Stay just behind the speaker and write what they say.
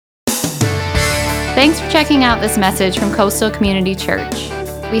Thanks for checking out this message from Coastal Community Church.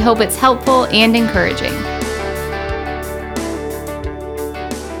 We hope it's helpful and encouraging.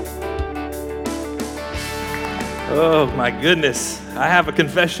 Oh my goodness, I have a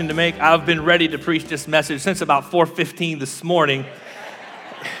confession to make. I've been ready to preach this message since about 4:15 this morning.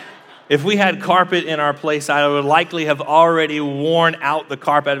 If we had carpet in our place, I would likely have already worn out the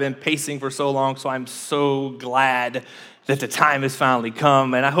carpet. I've been pacing for so long, so I'm so glad that the time has finally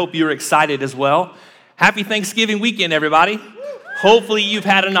come, and I hope you're excited as well. Happy Thanksgiving weekend, everybody. Hopefully you've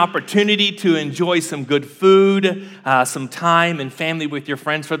had an opportunity to enjoy some good food, some time and family with your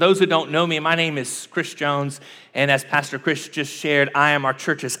friends. For those who don't know me, my name is Chris Jones, and as Pastor Chris just shared, I am our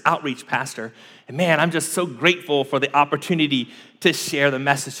church's outreach pastor. And man, I'm just so grateful for the opportunity to share the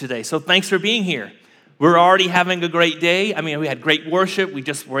message today. So thanks for being here. We're already having a great day. I mean, we had great worship. We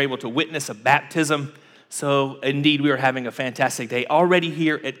just were able to witness a baptism. So indeed, we are having a fantastic day already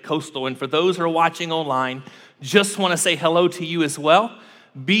here at Coastal. And for those who are watching online, just want to say hello to you as well.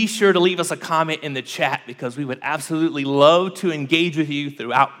 Be sure to leave us a comment in the chat because we would absolutely love to engage with you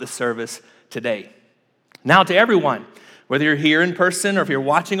throughout the service today. Now to everyone, whether you're here in person or if you're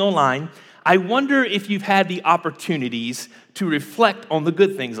watching online, I wonder if you've had the opportunities to reflect on the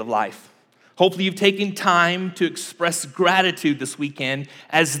good things of life. Hopefully you've taken time to express gratitude this weekend,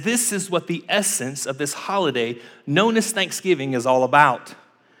 as this is what the essence of this holiday known as Thanksgiving is all about.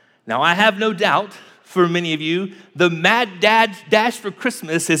 Now, I have no doubt for many of you, the mad dash for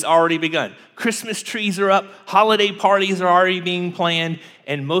Christmas has already begun. Christmas trees are up, holiday parties are already being planned,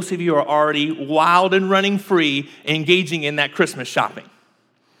 and most of you are already wild and running free, engaging in that Christmas shopping.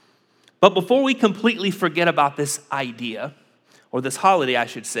 But before we completely forget about this idea, or this holiday, I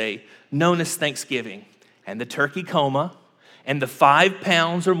should say, known as Thanksgiving, and the turkey coma, and the 5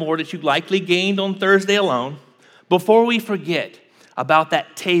 pounds or more that you likely gained on Thursday alone, before we forget about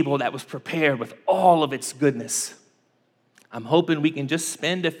that table that was prepared with all of its goodness, I'm hoping we can just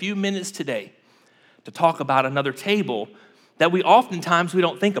spend a few minutes today to talk about another table that we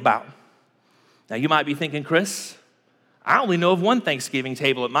don't think about. Now, you might be thinking, Chris, I only know of one Thanksgiving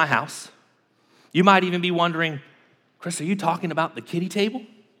table at my house. You might even be wondering, Chris, are you talking about the kiddie table?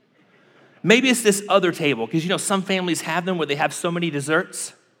 Maybe it's this other table, because some families have them where they have so many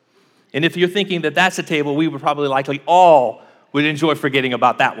desserts. And if you're thinking that that's a table, we would probably likely all would enjoy forgetting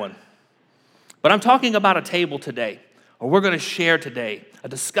about that one. But I'm talking about a table today, or we're going to share today a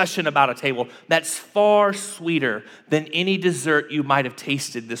discussion about a table that's far sweeter than any dessert you might have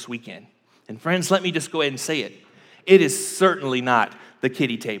tasted this weekend. And friends, let me just go ahead and say it. It is certainly not the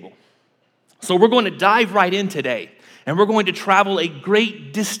kiddie table. So we're going to dive right in today. And we're going to travel a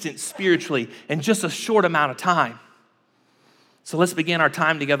great distance spiritually in just a short amount of time. So let's begin our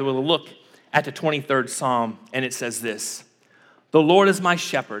time together with a look at the 23rd Psalm, and it says this: "The Lord is my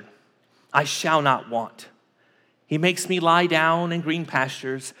shepherd, I shall not want. He makes me lie down in green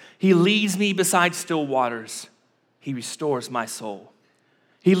pastures. He leads me beside still waters. He restores my soul.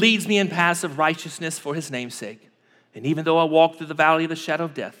 He leads me in paths of righteousness for his name's sake. And even though I walk through the valley of the shadow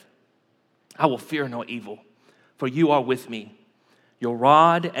of death, I will fear no evil. For you are with me. Your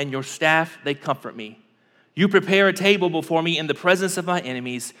rod and your staff, they comfort me. You prepare a table before me in the presence of my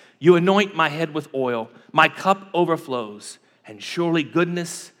enemies. You anoint my head with oil. My cup overflows. And surely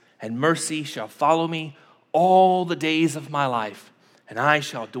goodness and mercy shall follow me all the days of my life. And I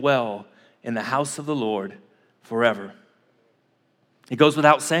shall dwell in the house of the Lord forever." It goes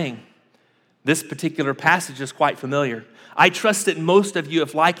without saying, this particular passage is quite familiar. I trust that most of you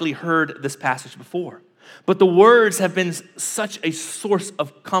have likely heard this passage before. But the words have been such a source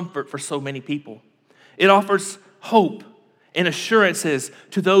of comfort for so many people. It offers hope and assurances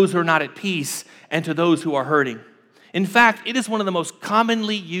to those who are not at peace and to those who are hurting. In fact, it is one of the most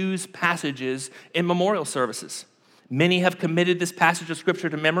commonly used passages in memorial services. Many have committed this passage of Scripture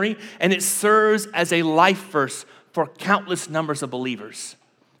to memory, and it serves as a life verse for countless numbers of believers.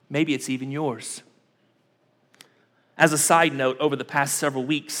 Maybe it's even yours. As a side note, over the past several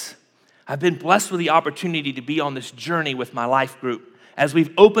weeks, I've been blessed with the opportunity to be on this journey with my life group as we've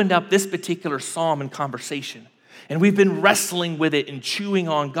opened up this particular psalm in conversation. And we've been wrestling with it and chewing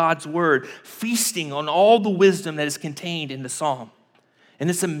on God's word, feasting on all the wisdom that is contained in the psalm. And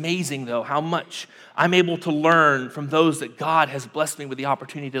it's amazing, though, how much I'm able to learn from those that God has blessed me with the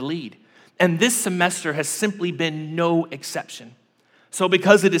opportunity to lead. And this semester has simply been no exception. So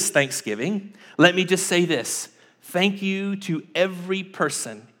because it is Thanksgiving, let me just say this. Thank you to every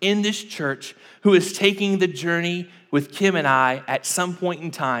person in this church who is taking the journey with Kim and I at some point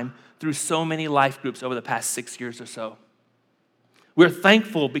in time through so many life groups over the past 6 years or so. We're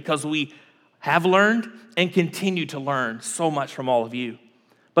thankful because we have learned and continue to learn so much from all of you.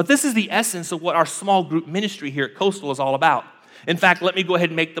 But this is the essence of what our small group ministry here at Coastal is all about. In fact, let me go ahead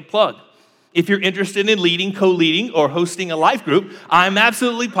and make the plug. If you're interested in leading, co-leading, or hosting a life group, I'm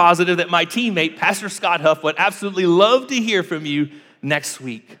absolutely positive that my teammate, Pastor Scott Huff, would absolutely love to hear from you next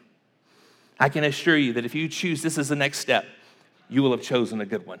week. I can assure you that if you choose this as the next step, you will have chosen a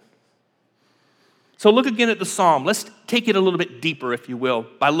good one. So look again at the psalm. Let's take it a little bit deeper, if you will,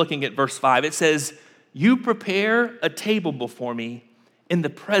 by looking at verse 5. It says, "You prepare a table before me in the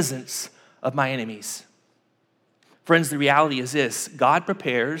presence of my enemies." Friends, the reality is this: God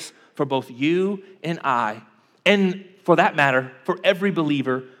prepares for both you and I, and for that matter, for every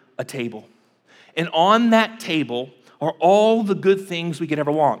believer, a table. And on that table are all the good things we could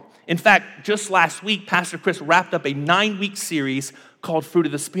ever want. In fact, just last week, Pastor Chris wrapped up a 9-week series called Fruit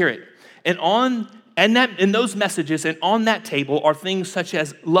of the Spirit. In those messages and on that table are things such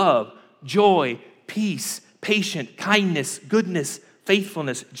as love, joy, peace, patience, kindness, goodness,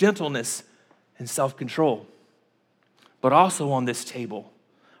 faithfulness, gentleness, and self-control. But also on this table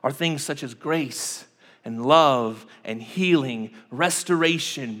are things such as grace and love and healing,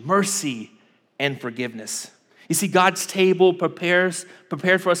 restoration, mercy, and forgiveness. You see, God's table prepared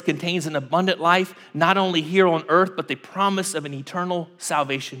for us contains an abundant life, not only here on earth, but the promise of an eternal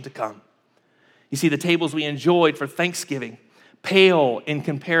salvation to come. You see, the tables we enjoyed for Thanksgiving pale in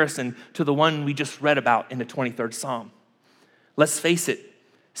comparison to the one we just read about in the 23rd Psalm. Let's face it,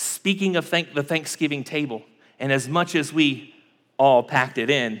 speaking of the Thanksgiving table, and as much as we all packed it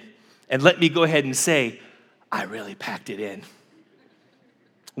in, and let me go ahead and say, I really packed it in.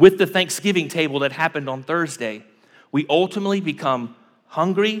 With the Thanksgiving table that happened on Thursday, we ultimately become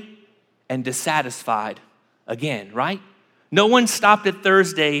hungry and dissatisfied again, right? No one stopped at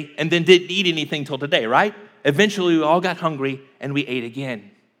Thursday and then didn't eat anything till today, right? Eventually, we all got hungry and we ate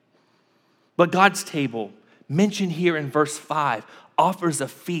again. But God's table, mentioned here in verse 5, offers a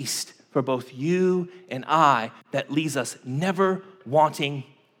feast for both you and I that leaves us never wanting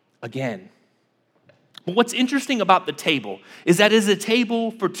again. But what's interesting about the table is that it is a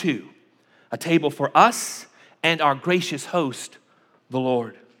table for two, a table for us and our gracious host, the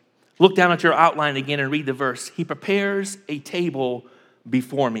Lord. Look down at your outline again and read the verse. He prepares a table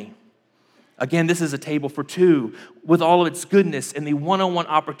before me. Again, this is a table for two with all of its goodness and the one-on-one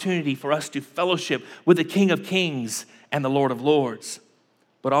opportunity for us to fellowship with the King of Kings and the Lord of Lords.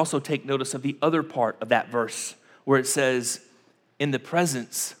 But also take notice of the other part of that verse where it says, in the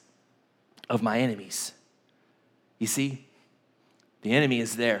presence of my enemies. You see, the enemy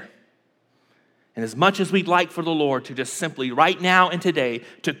is there. And as much as we'd like for the Lord to just simply right now and today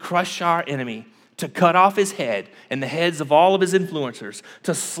to crush our enemy, to cut off his head and the heads of all of his influencers,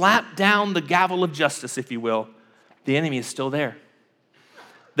 to slap down the gavel of justice, if you will, the enemy is still there.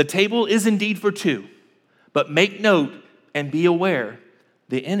 The table is indeed for two, but make note and be aware,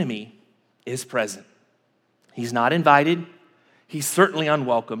 the enemy is present. He's not invited. He's certainly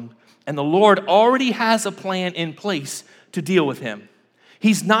unwelcome. And the Lord already has a plan in place to deal with him.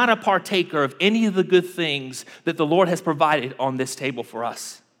 He's not a partaker of any of the good things that the Lord has provided on this table for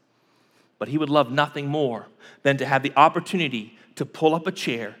us. But he would love nothing more than to have the opportunity to pull up a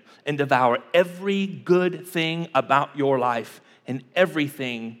chair and devour every good thing about your life and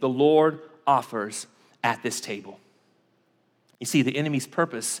everything the Lord offers at this table. You see, the enemy's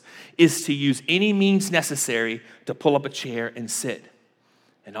purpose is to use any means necessary to pull up a chair and sit.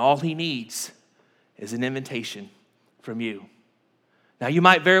 And all he needs is an invitation from you. Now, you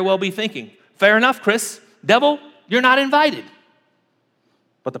might very well be thinking, fair enough, Chris, devil, you're not invited.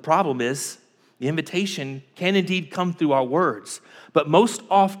 But the problem is, the invitation can indeed come through our words. But most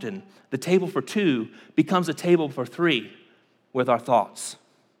often, the table for two becomes a table for three with our thoughts.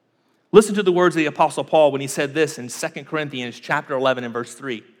 Listen to the words of the Apostle Paul when he said this in 2 Corinthians chapter 11 and verse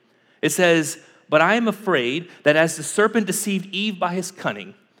 3. It says, "But I am afraid that as the serpent deceived Eve by his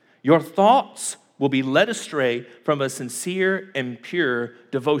cunning, your thoughts will be led astray from a sincere and pure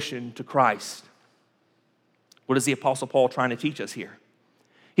devotion to Christ." What is the Apostle Paul trying to teach us here?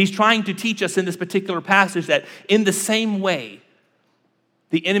 He's trying to teach us in this particular passage that in the same way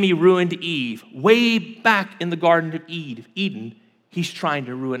the enemy ruined Eve way back in the Garden of Eden, he's trying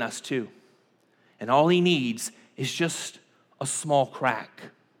to ruin us too. And all he needs is just a small crack,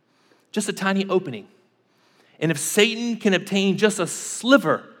 just a tiny opening. And if Satan can obtain just a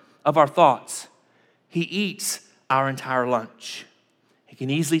sliver of our thoughts, he eats our entire lunch. He can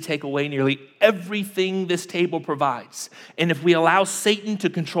easily take away nearly everything this table provides. And if we allow Satan to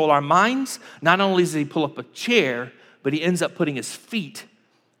control our minds, not only does he pull up a chair, but he ends up putting his feet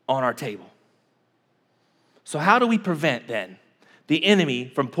on our table. So how do we prevent then the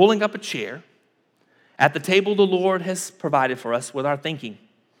enemy from pulling up a chair at the table the Lord has provided for us with our thinking?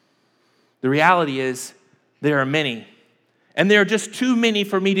 The reality is there are many. And there are just too many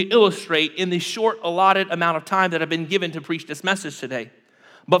for me to illustrate in the short allotted amount of time that I've been given to preach this message today.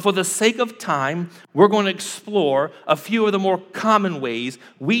 But for the sake of time, we're going to explore a few of the more common ways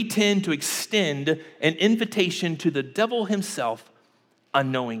we tend to extend an invitation to the devil himself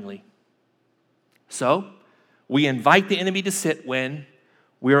unknowingly. So, we invite the enemy to sit when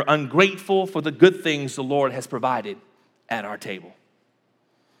we are ungrateful for the good things the Lord has provided at our table.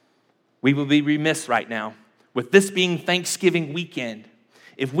 We will be remiss right now, with this being Thanksgiving weekend,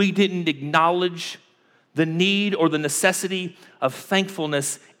 if we didn't acknowledge the need or the necessity of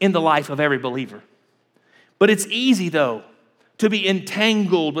thankfulness in the life of every believer. But it's easy, though, to be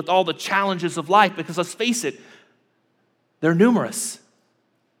entangled with all the challenges of life because, let's face it, they're numerous.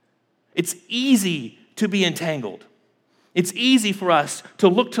 It's easy to be entangled. It's easy for us to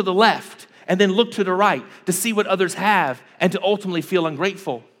look to the left and then look to the right to see what others have and to ultimately feel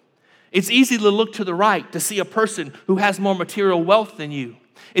ungrateful. It's easy to look to the right to see a person who has more material wealth than you.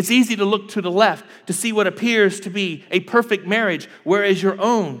 It's easy to look to the left to see what appears to be a perfect marriage, whereas your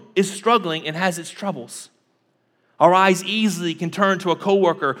own is struggling and has its troubles. Our eyes easily can turn to a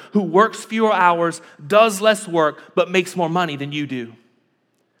coworker who works fewer hours, does less work, but makes more money than you do.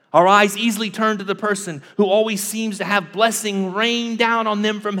 Our eyes easily turn to the person who always seems to have blessing rain down on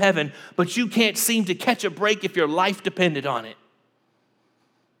them from heaven, but you can't seem to catch a break if your life depended on it.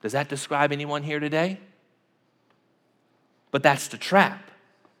 Does that describe anyone here today? But that's the trap.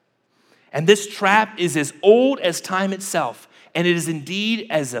 And this trap is as old as time itself, and it is indeed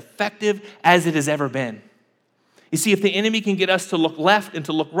as effective as it has ever been. You see, if the enemy can get us to look left and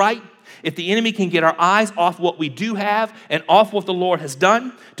to look right, if the enemy can get our eyes off what we do have and off what the Lord has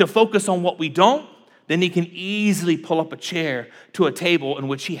done, to focus on what we don't, then he can easily pull up a chair to a table in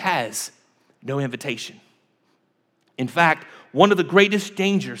which he has no invitation. In fact, one of the greatest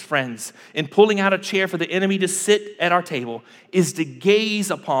dangers, friends, in pulling out a chair for the enemy to sit at our table is to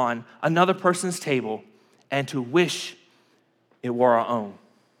gaze upon another person's table and to wish it were our own.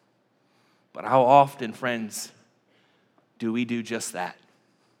 But how often, friends, do we do just that?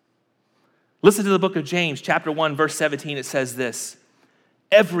 Listen to the book of James, chapter 1, verse 17. It says this: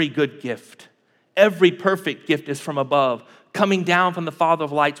 every good gift, every perfect gift is from above, coming down from the Father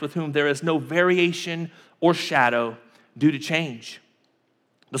of lights, with whom there is no variation or shadow due to change.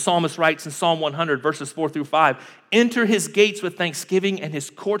 The psalmist writes in Psalm 100, verses 4 through 5, enter his gates with thanksgiving and his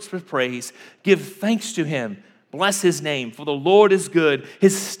courts with praise. Give thanks to him. Bless his name, for the Lord is good.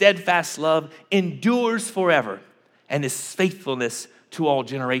 His steadfast love endures forever, and his faithfulness to all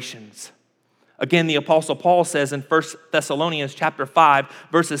generations. Again, the Apostle Paul says in 1 Thessalonians chapter 5,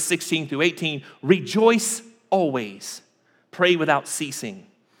 verses 16 through 18, rejoice always, pray without ceasing.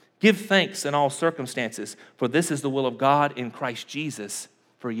 Give thanks in all circumstances, for this is the will of God in Christ Jesus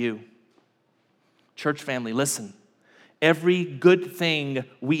for you. Church family, listen. Every good thing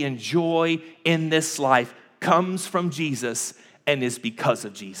we enjoy in this life comes from Jesus and is because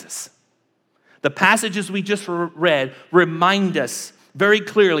of Jesus. The passages we just read remind us very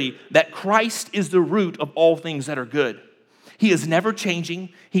clearly that Christ is the root of all things that are good. He is never changing.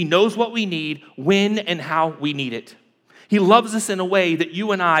 He knows what we need, when and how we need it. He loves us in a way that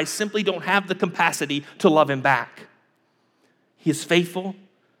you and I simply don't have the capacity to love him back. He is faithful,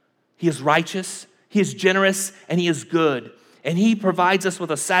 he is righteous, he is generous, and he is good. And he provides us with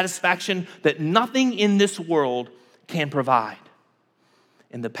a satisfaction that nothing in this world can provide.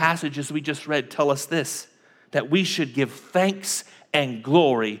 And the passages we just read tell us this, that we should give thanks and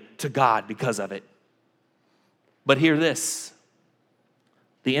glory to God because of it. But hear this,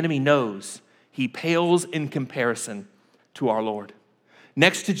 the enemy knows he pales in comparison to our Lord.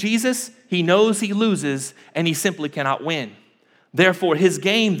 Next to Jesus, he knows he loses and he simply cannot win. Therefore, his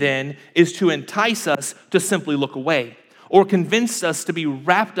game then is to entice us to simply look away or convince us to be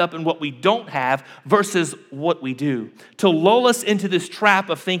wrapped up in what we don't have versus what we do, to lull us into this trap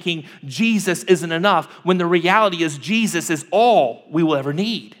of thinking Jesus isn't enough when the reality is Jesus is all we will ever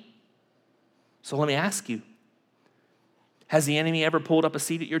need. So let me ask you, has the enemy ever pulled up a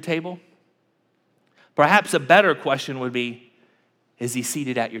seat at your table? Perhaps a better question would be, is he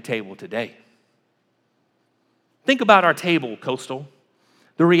seated at your table today? Think about our table, Coastal.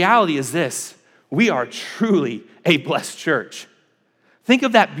 The reality is this: we are truly a blessed church. Think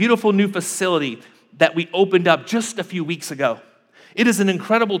of that beautiful new facility that we opened up just a few weeks ago. It is an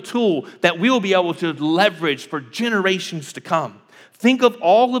incredible tool that we will be able to leverage for generations to come. Think of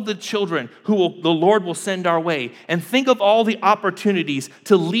all of the children the Lord will send our way, and think of all the opportunities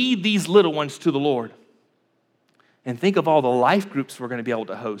to lead these little ones to the Lord. And think of all the life groups we're going to be able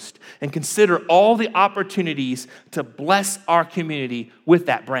to host. And consider all the opportunities to bless our community with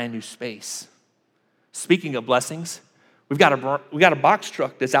that brand new space. Speaking of blessings, we've got a box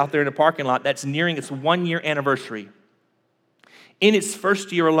truck that's out there in the parking lot that's nearing its 1-year anniversary. In its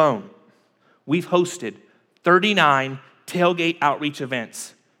first year alone, we've hosted 39 tailgate outreach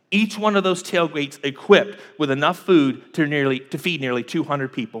events. Each one of those tailgates equipped with enough food to feed nearly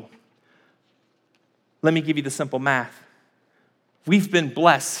 200 people. Let me give you the simple math. We've been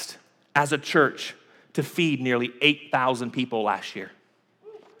blessed as a church to feed nearly 8,000 people last year.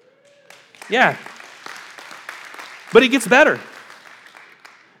 Yeah. But it gets better.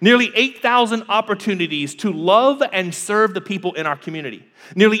 Nearly 8,000 opportunities to love and serve the people in our community.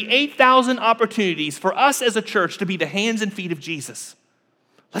 Nearly 8,000 opportunities for us as a church to be the hands and feet of Jesus.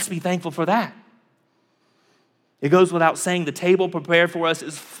 Let's be thankful for that. It goes without saying, the table prepared for us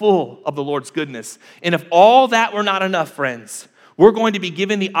is full of the Lord's goodness. And if all that were not enough, friends, we're going to be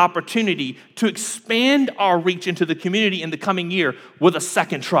given the opportunity to expand our reach into the community in the coming year with a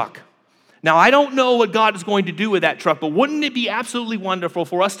second truck. Now, I don't know what God is going to do with that truck, but wouldn't it be absolutely wonderful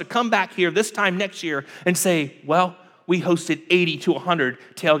for us to come back here this time next year and say, well, we hosted 80 to 100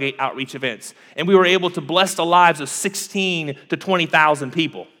 tailgate outreach events, and we were able to bless the lives of 16 to 20,000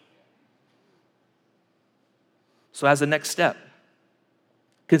 people. So as a next step,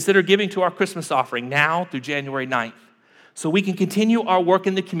 consider giving to our Christmas offering now through January 9th so we can continue our work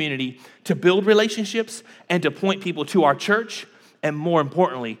in the community to build relationships and to point people to our church and, more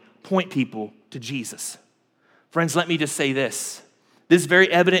importantly, point people to Jesus. Friends, let me just say this. This is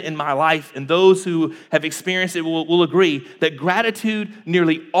very evident in my life, and those who have experienced it will agree that gratitude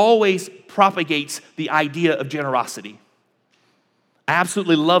nearly always propagates the idea of generosity. I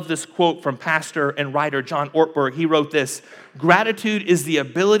absolutely love this quote from pastor and writer John Ortberg. He wrote this: "Gratitude is the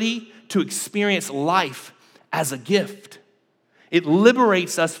ability to experience life as a gift. It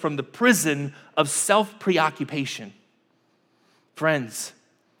liberates us from the prison of self-preoccupation." Friends,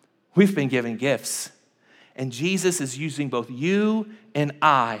 we've been given gifts, and Jesus is using both you and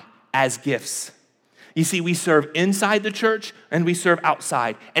I as gifts. You see, we serve inside the church and we serve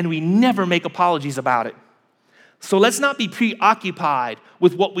outside, and we never make apologies about it. So let's not be preoccupied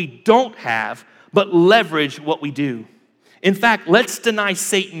with what we don't have, but leverage what we do. In fact, let's deny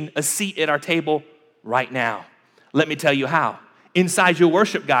Satan a seat at our table right now. Let me tell you how. Inside your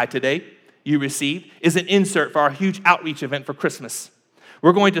worship guide today, you received, is an insert for our huge outreach event for Christmas.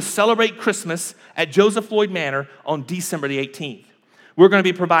 We're going to celebrate Christmas at Joseph Floyd Manor on December the 18th. We're going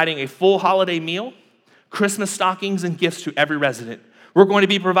to be providing a full holiday meal, Christmas stockings, and gifts to every resident. We're going to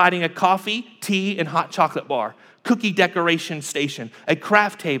be providing a coffee, tea, and hot chocolate bar, cookie decoration station, a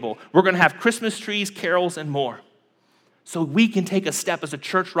craft table. We're going to have Christmas trees, carols, and more. So we can take a step as a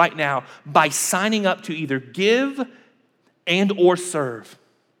church right now by signing up to either give and or serve.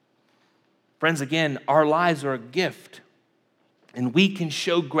 Friends, again, our lives are a gift, and we can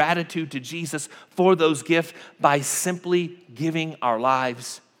show gratitude to Jesus for those gifts by simply giving our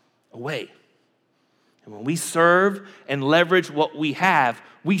lives away. And when we serve and leverage what we have,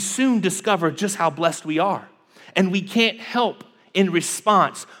 we soon discover just how blessed we are. And we can't help in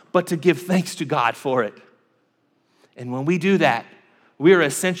response but to give thanks to God for it. And when we do that, we are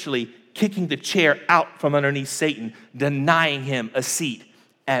essentially kicking the chair out from underneath Satan, denying him a seat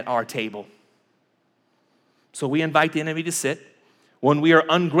at our table. So we invite the enemy to sit when we are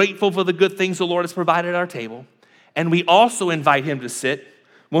ungrateful for the good things the Lord has provided at our table. And we also invite him to sit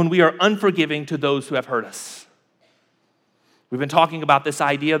when we are unforgiving to those who have hurt us. We've been talking about this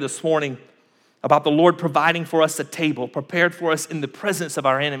idea this morning about the Lord providing for us a table prepared for us in the presence of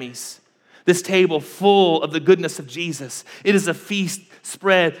our enemies. This table full of the goodness of Jesus. It is a feast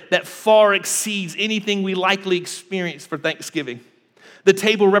spread that far exceeds anything we likely experience for Thanksgiving. The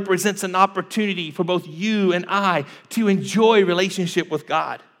table represents an opportunity for both you and I to enjoy relationship with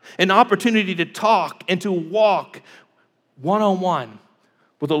God, an opportunity to talk and to walk one-on-one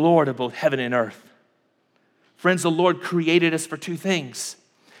with the Lord of both heaven and earth. Friends, the Lord created us for two things.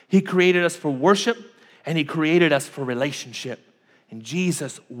 He created us for worship, and he created us for relationship. And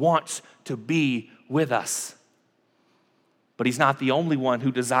Jesus wants to be with us. But he's not the only one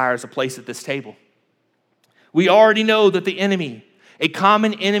who desires a place at this table. We already know that the enemy, a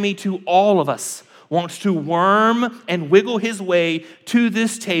common enemy to all of us, wants to worm and wiggle his way to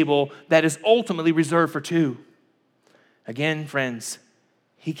this table that is ultimately reserved for two. Again, friends,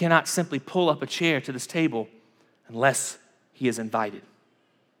 he cannot simply pull up a chair to this table unless he is invited.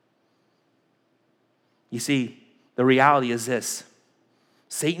 You see, the reality is this: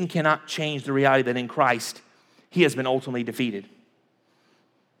 Satan cannot change the reality that in Christ, he has been ultimately defeated.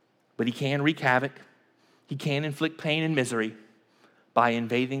 But he can wreak havoc, he can inflict pain and misery by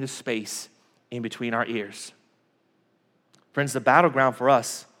invading the space in between our ears. Friends, the battleground for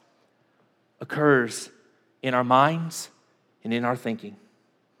us occurs in our minds and in our thinking.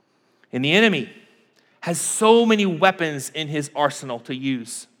 And the enemy has so many weapons in his arsenal to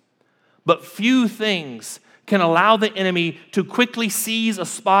use, but few things can allow the enemy to quickly seize a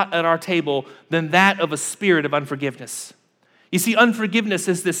spot at our table than that of a spirit of unforgiveness. You see, unforgiveness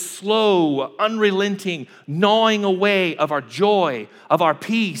is this slow, unrelenting gnawing away of our joy, of our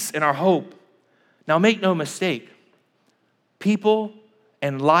peace, and our hope. Now, make no mistake, people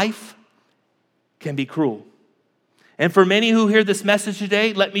and life can be cruel. And for many who hear this message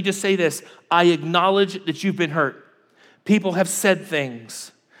today, let me just say this. I acknowledge that you've been hurt. People have said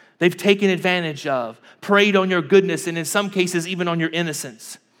things they've taken advantage of, preyed on your goodness, and in some cases, even on your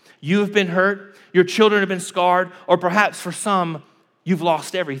innocence. You have been hurt, your children have been scarred, or perhaps for some, you've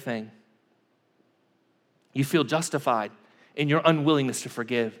lost everything. You feel justified in your unwillingness to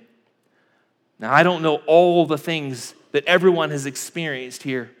forgive. Now, I don't know all the things that everyone has experienced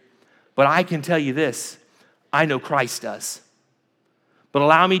here, but I can tell you this, I know Christ does. But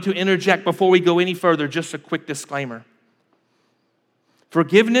allow me to interject before we go any further, just a quick disclaimer.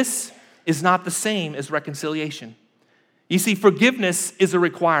 Forgiveness is not the same as reconciliation. You see, forgiveness is a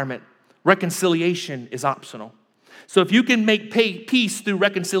requirement. Reconciliation is optional. So if you can make peace through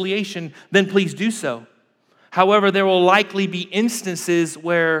reconciliation, then please do so. However, there will likely be instances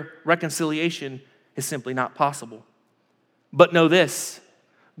where reconciliation is simply not possible. But know this,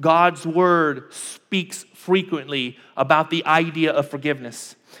 God's word speaks frequently about the idea of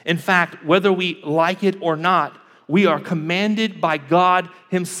forgiveness. In fact, whether we like it or not, we are commanded by God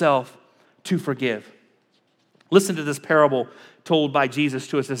himself to forgive. Listen to this parable told by Jesus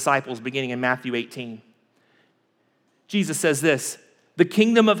to his disciples beginning in Matthew 18. Jesus says this, "The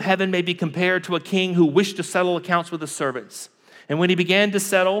kingdom of heaven may be compared to a king who wished to settle accounts with his servants. And when he began to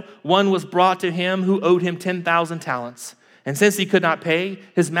settle, one was brought to him who owed him 10,000 talents. And since he could not pay,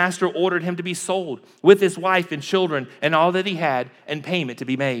 his master ordered him to be sold with his wife and children and all that he had, and payment to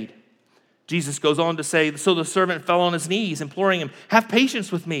be made." Jesus goes on to say, "So the servant fell on his knees, imploring him, 'Have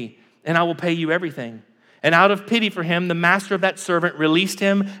patience with me, and I will pay you everything.' And out of pity for him, the master of that servant released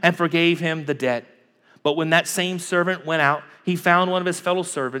him and forgave him the debt. But when that same servant went out, he found one of his fellow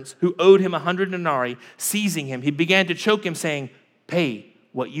servants who owed him 100 denarii. Seizing him, he began to choke him, saying, 'Pay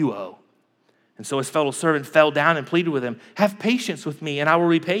what you owe.' And so his fellow servant fell down and pleaded with him, 'Have patience with me, and I will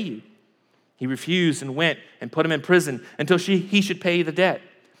repay you.' He refused and went and put him in prison until he should pay the debt.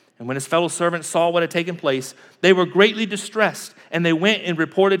 And when his fellow servants saw what had taken place, they were greatly distressed, and they went and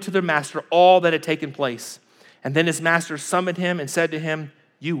reported to their master all that had taken place. And then his master summoned him and said to him,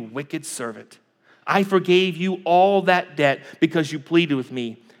 'You wicked servant, I forgave you all that debt because you pleaded with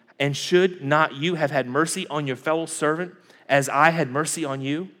me. And should not you have had mercy on your fellow servant as I had mercy on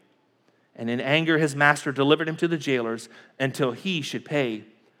you?' And in anger his master delivered him to the jailers until he should pay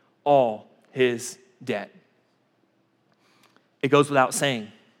all his debt." It goes without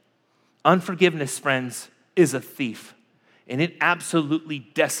saying, unforgiveness, friends, is a thief, and it absolutely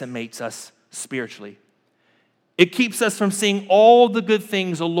decimates us spiritually. It keeps us from seeing all the good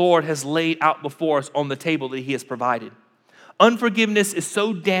things the Lord has laid out before us on the table that he has provided. Unforgiveness is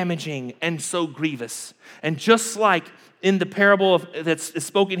so damaging and so grievous. And just like in the parable that's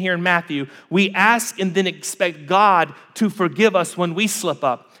spoken here in Matthew, we ask and then expect God to forgive us when we slip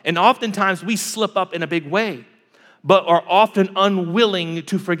up. And oftentimes we slip up in a big way, but are often unwilling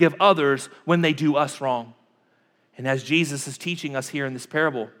to forgive others when they do us wrong. And as Jesus is teaching us here in this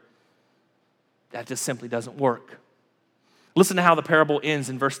parable, that just simply doesn't work. Listen to how the parable ends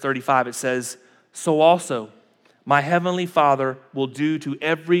in verse 35. It says, "So also my heavenly Father will do to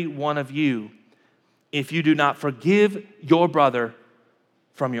every one of you if you do not forgive your brother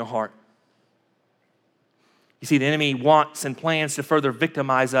from your heart." You see, the enemy wants and plans to further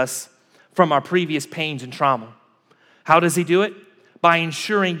victimize us from our previous pains and trauma. How does he do it? By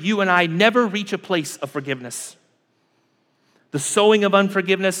ensuring you and I never reach a place of forgiveness. The sowing of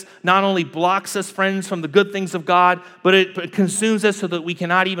unforgiveness not only blocks us, friends, from the good things of God, but it consumes us so that we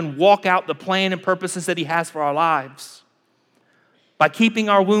cannot even walk out the plan and purposes that he has for our lives. By keeping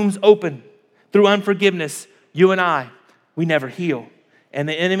our wounds open through unforgiveness, you and I, we never heal. And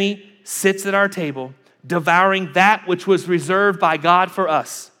the enemy sits at our table, devouring that which was reserved by God for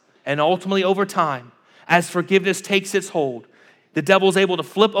us. And ultimately, over time, as forgiveness takes its hold, the devil's able to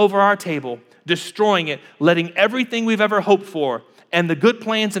flip over our table, destroying it, letting everything we've ever hoped for and the good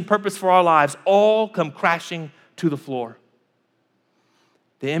plans and purpose for our lives all come crashing to the floor.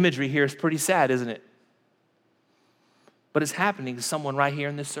 The imagery here is pretty sad, isn't it? But it's happening to someone right here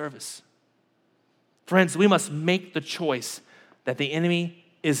in this service. Friends, we must make the choice that the enemy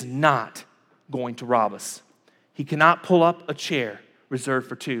is not going to rob us. He cannot pull up a chair reserved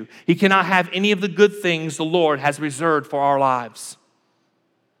for two. He cannot have any of the good things the Lord has reserved for our lives.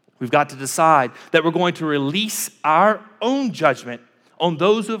 We've got to decide that we're going to release our own judgment on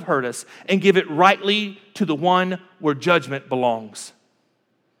those who have hurt us and give it rightly to the one where judgment belongs.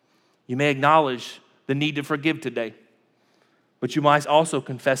 You may acknowledge the need to forgive today, but you might also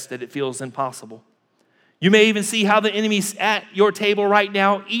confess that it feels impossible. You may even see how the enemy's at your table right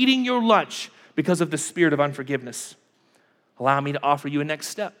now, eating your lunch because of the spirit of unforgiveness. Allow me to offer you a next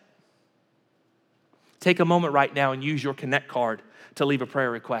step. Take a moment right now and use your Connect card to leave a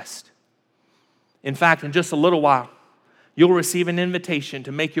prayer request. In fact, in just a little while, you'll receive an invitation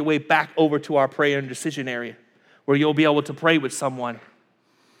to make your way back over to our prayer and decision area where you'll be able to pray with someone.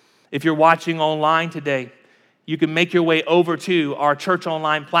 If you're watching online today, you can make your way over to our church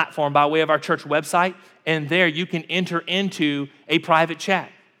online platform by way of our church website, and there you can enter into a private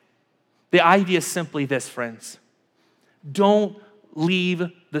chat. The idea is simply this, friends. Don't leave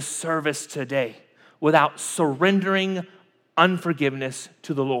the service today without surrendering unforgiveness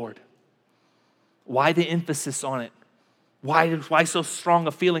to the Lord. Why the emphasis on it? Why so strong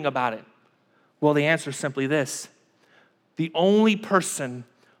a feeling about it? Well, the answer is simply this. The only person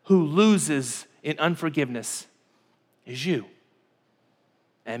who loses in unforgiveness is you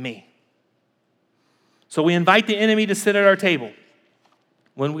and me. So we invite the enemy to sit at our table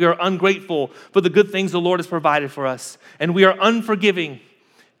when we are ungrateful for the good things the Lord has provided for us, and we are unforgiving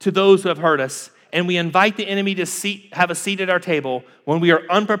to those who have hurt us, and we invite the enemy to have a seat at our table when we are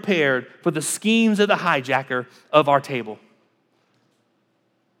unprepared for the schemes of the hijacker of our table.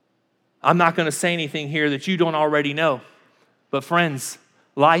 I'm not going to say anything here that you don't already know, but friends,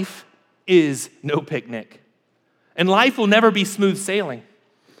 life is no picnic, and life will never be smooth sailing.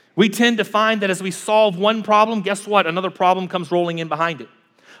 We tend to find that as we solve one problem, guess what? Another problem comes rolling in behind it.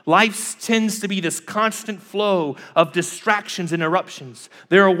 Life tends to be this constant flow of distractions and interruptions.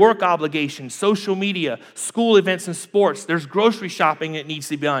 There are work obligations, social media, school events and sports. There's grocery shopping that needs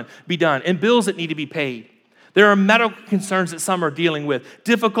to be done, and bills that need to be paid. There are medical concerns that some are dealing with,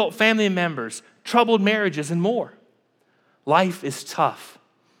 difficult family members, troubled marriages, and more. Life is tough,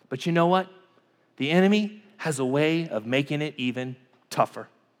 but you know what? The enemy has a way of making it even tougher.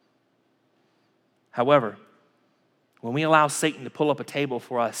 However, when we allow Satan to pull up a table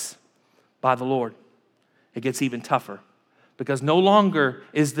for us by the Lord, it gets even tougher, because no longer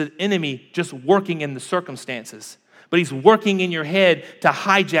is the enemy just working in the circumstances, but he's working in your head to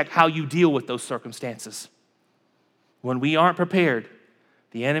hijack how you deal with those circumstances. When we aren't prepared,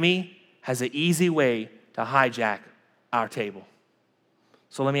 the enemy has an easy way to hijack our table.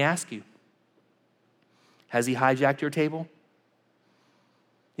 So let me ask you, has he hijacked your table?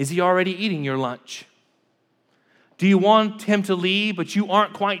 Is he already eating your lunch? Do you want him to leave, but you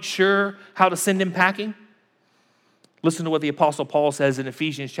aren't quite sure how to send him packing? Listen to what the Apostle Paul says in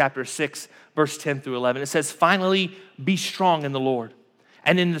Ephesians chapter 6, verse 10 through 11. It says, "Finally, be strong in the Lord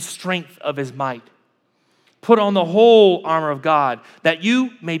and in the strength of his might. Put on the whole armor of God, that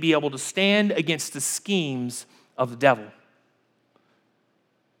you may be able to stand against the schemes of the devil."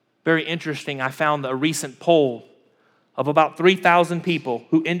 Very interesting, I found a recent poll of about 3,000 people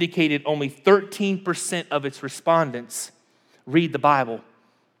who indicated only 13% of its respondents read the Bible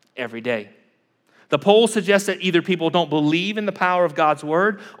every day. The poll suggests that either people don't believe in the power of God's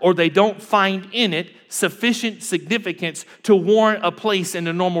word, or they don't find in it sufficient significance to warrant a place in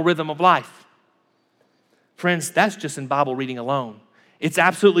the normal rhythm of life. Friends, that's just in Bible reading alone. It's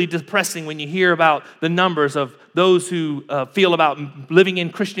absolutely depressing when you hear about the numbers of those who feel about living in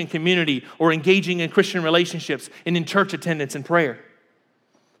Christian community or engaging in Christian relationships and in church attendance and prayer.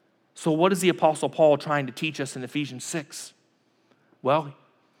 So what is the Apostle Paul trying to teach us in Ephesians 6? Well,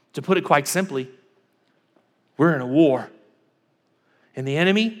 to put it quite simply, we're in a war. And the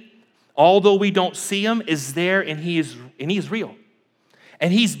enemy, although we don't see him, is there, and he is real.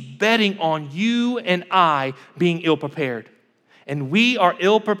 And he's betting on you and I being ill-prepared. And we are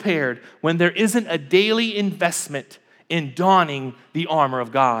ill-prepared when there isn't a daily investment in donning the armor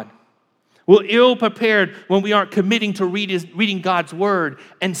of God. We're ill-prepared when we aren't committing to reading God's word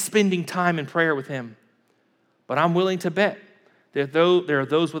and spending time in prayer with him. But I'm willing to bet that there are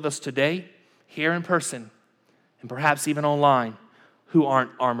those with us today, here in person, and perhaps even online, who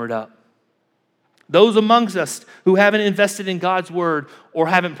aren't armored up. Those amongst us who haven't invested in God's word or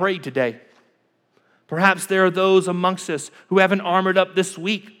haven't prayed today. Perhaps there are those amongst us who haven't armored up this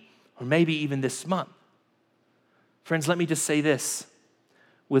week or maybe even this month. Friends, let me just say this.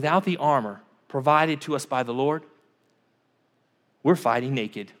 Without the armor provided to us by the Lord, we're fighting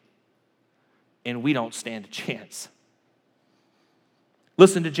naked. and we don't stand a chance.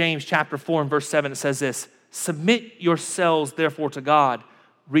 Listen to James chapter 4 and verse 7. It says this, submit yourselves therefore to God.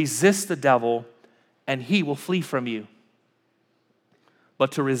 Resist the devil, and he will flee from you.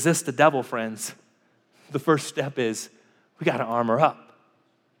 But to resist the devil, friends, the first step is we got to armor up.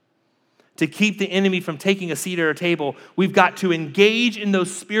 To keep the enemy from taking a seat at our table, we've got to engage in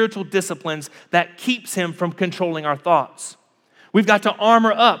those spiritual disciplines that keeps him from controlling our thoughts. We've got to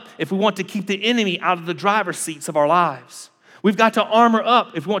armor up if we want to keep the enemy out of the driver's seats of our lives. We've got to armor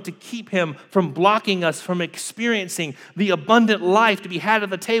up if we want to keep him from blocking us from experiencing the abundant life to be had at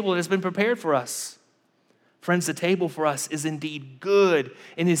the table that has been prepared for us. Friends, the table for us is indeed good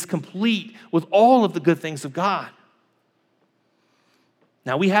and is complete with all of the good things of God.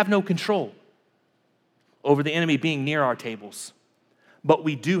 Now, we have no control over the enemy being near our tables, but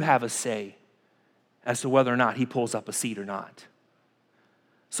we do have a say as to whether or not he pulls up a seat or not.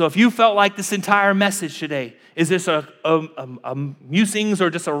 So if you felt like this entire message today is this a musings or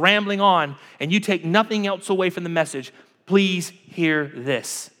just a rambling on, and you take nothing else away from the message, please hear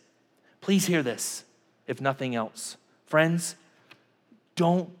this. Please hear this, if nothing else. Friends,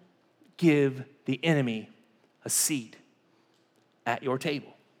 don't give the enemy a seat at your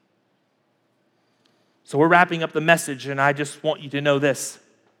table. So we're wrapping up the message, and I just want you to know this.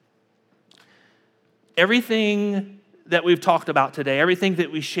 Everything that we've talked about today, everything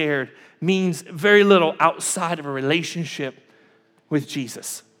that we shared, means very little outside of a relationship with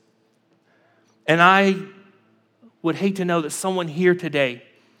Jesus. And I would hate to know that someone here today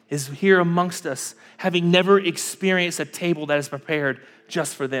is here amongst us having never experienced a table that is prepared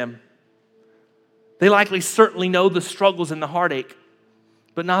just for them. They likely certainly know the struggles and the heartache,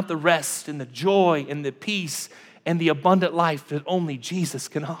 but not the rest and the joy and the peace and the abundant life that only Jesus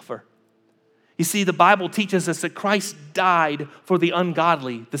can offer. You see, the Bible teaches us that Christ died for the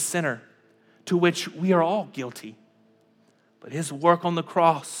ungodly, the sinner, to which we are all guilty. But his work on the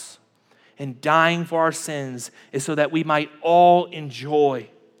cross and dying for our sins is so that we might all enjoy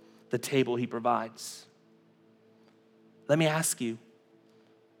the table he provides. Let me ask you,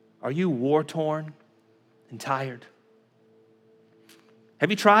 are you war-torn and tired?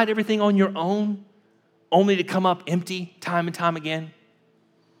 Have you tried everything on your own only to come up empty time and time again?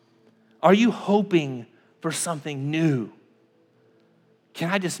 Are you hoping for something new? Can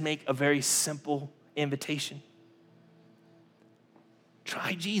I just make a very simple invitation?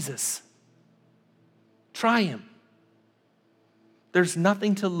 Try Jesus. Try him. There's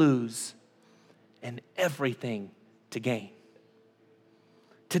nothing to lose and everything to gain.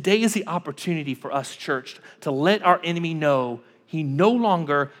 Today is the opportunity for us, church, to let our enemy know he no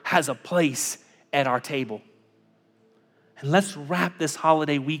longer has a place at our table. And let's wrap this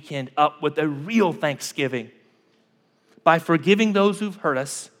holiday weekend up with a real Thanksgiving by forgiving those who've hurt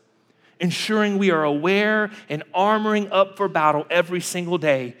us, ensuring we are aware and armoring up for battle every single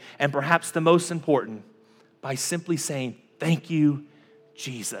day, and perhaps the most important, by simply saying, thank you,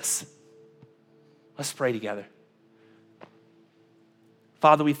 Jesus. Let's pray together.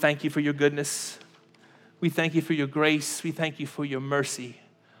 Father, we thank you for your goodness. We thank you for your grace. We thank you for your mercy.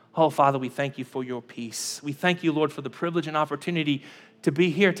 Oh, Father, we thank you for your peace. We thank you, Lord, for the privilege and opportunity to be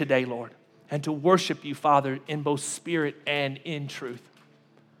here today, Lord, and to worship you, Father, in both spirit and in truth.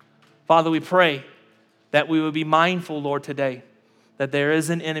 Father, we pray that we will be mindful, Lord, today, that there is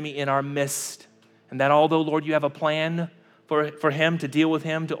an enemy in our midst, and that although, Lord, you have a plan for him, to deal with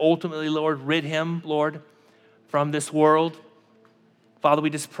him, to ultimately, Lord, rid him, Lord, from this world, Father, we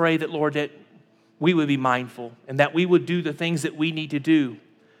just pray that, Lord, that we would be mindful and that we would do the things that we need to do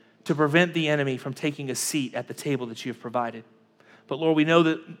to prevent the enemy from taking a seat at the table that you have provided. But Lord, we know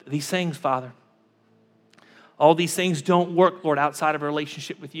that these things, Father, all these things don't work, Lord, outside of a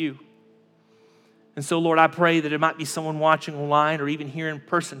relationship with you. And so, Lord, I pray that there might be someone watching online or even here in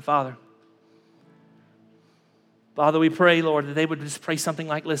person, Father. Father, we pray, Lord, that they would just pray something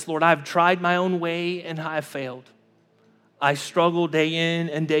like this. Lord, I've tried my own way and I have failed. I struggle day in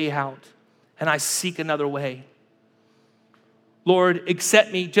and day out, and I seek another way. Lord,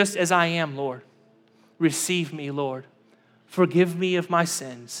 accept me just as I am, Lord. Receive me, Lord. Forgive me of my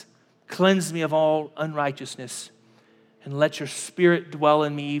sins. Cleanse me of all unrighteousness. And let your Spirit dwell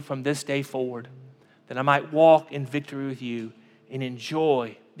in me from this day forward, that I might walk in victory with you and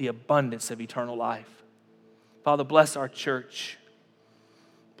enjoy the abundance of eternal life. Father, bless our church.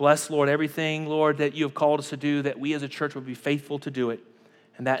 Bless, Lord, everything, Lord, that you have called us to do, that we as a church would be faithful to do it,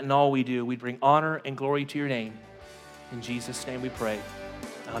 and that in all we do, we bring honor and glory to your name. In Jesus' name we pray.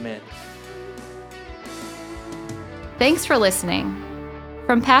 Amen. Thanks for listening.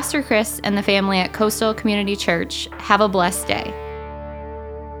 From Pastor Chris and the family at Coastal Community Church, have a blessed day.